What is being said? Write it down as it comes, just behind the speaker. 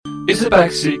It's the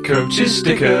Backseat Coaches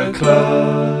Sticker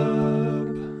Club.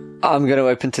 I'm going to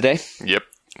open today. Yep.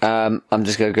 I'm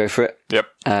just going to go for it. Yep.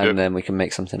 And then we can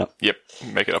make something up. Yep.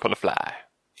 Make it up on the fly.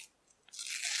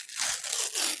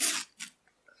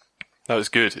 That was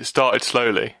good. It started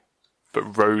slowly,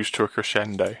 but rose to a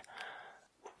crescendo.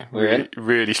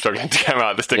 Really struggling to get them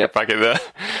out of the sticker packet there.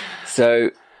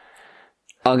 So,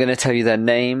 I'm going to tell you their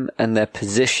name and their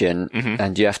position,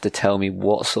 and you have to tell me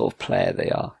what sort of player they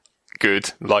are.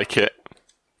 Good. Like it.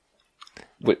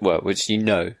 Which you'll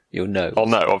know. I'll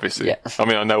know, obviously. Yeah. I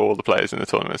mean, I know all the players in the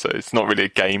tournament, so it's not really a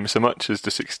game so much as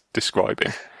just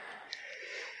describing.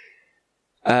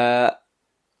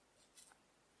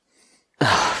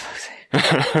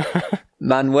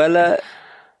 Manuela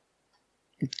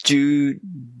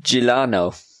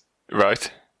Giuliano.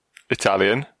 Right.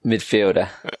 Italian. Midfielder.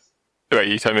 Wait,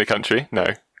 you tell me the country? No.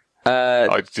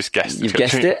 I just guessed the You've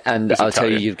country. guessed it, and I'll tell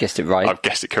you you've guessed it right. I've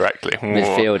guessed it correctly.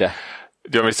 Midfielder.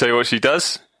 Do you want me to tell you what she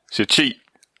does? She'll cheat.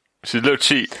 She's a little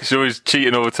cheat. She's always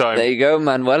cheating all the time. There you go,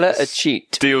 Manuela, a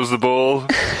cheat. Steals the ball,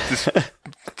 just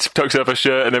tucks up her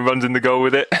shirt and then runs in the goal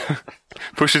with it.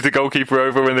 Pushes the goalkeeper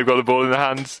over when they've got the ball in their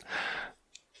hands.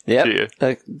 Yep.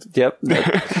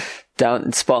 Cheater.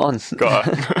 Down, spot on. Got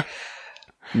her.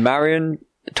 Marion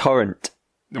Torrent.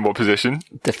 In what position?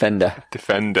 Defender.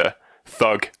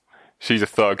 Thug. She's a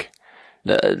thug.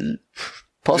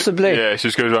 Possibly. Yeah, she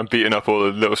just goes around beating up all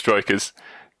the little strikers.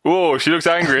 Whoa, she looks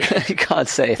angry. You can't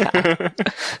say that.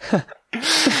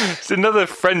 It's another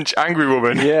French angry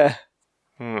woman. Yeah.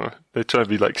 Oh, they're trying to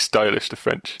be like stylish, the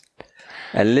French.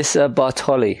 Elissa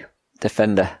Bartoli.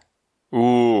 Defender.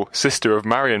 Ooh, sister of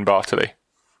Marion Bartoli.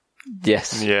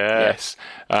 Yes. Yes.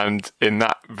 Yeah. And in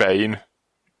that vein,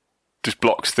 just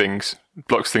blocks things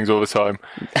all the time.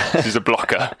 She's a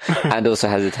blocker. And also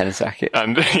has a tennis racket.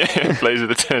 And plays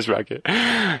with a tennis racket.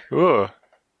 Ooh.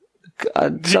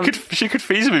 She could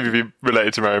feasibly be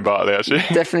related to Marion Bartley, actually.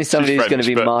 Definitely somebody who's going to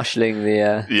be marshalling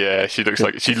the... yeah, she looks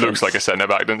like a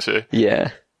centre-back, doesn't she?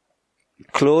 Yeah.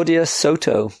 Claudia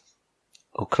Soto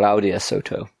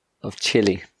of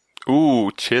Chile. Ooh,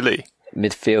 Chile.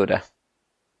 Midfielder.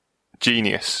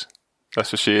 Genius.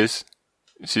 That's what she is.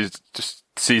 She just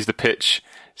sees the pitch,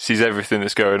 sees everything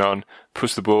that's going on,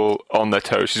 puts the ball on their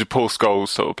toes. She's a Paul Scholes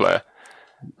sort of player.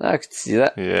 I can see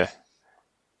that. Yeah.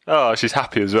 Oh, she's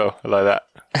happy as well. I like that.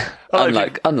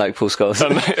 Unlike Paul Scholes.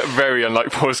 Very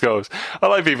unlike Paul Scholes. I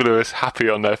like people who are happy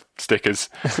on their stickers.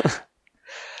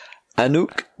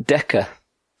 Anouk Decker.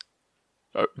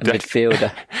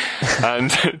 Midfielder. And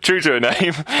true to her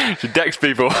name, she decks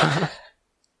people.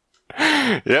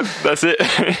 Yep, that's it.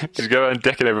 She's going around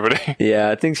decking everybody. Yeah,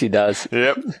 I think she does.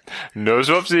 Yep. No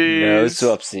swapsies. No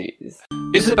swapsies.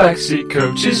 It's the Backseat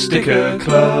Coaches Sticker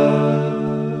Club.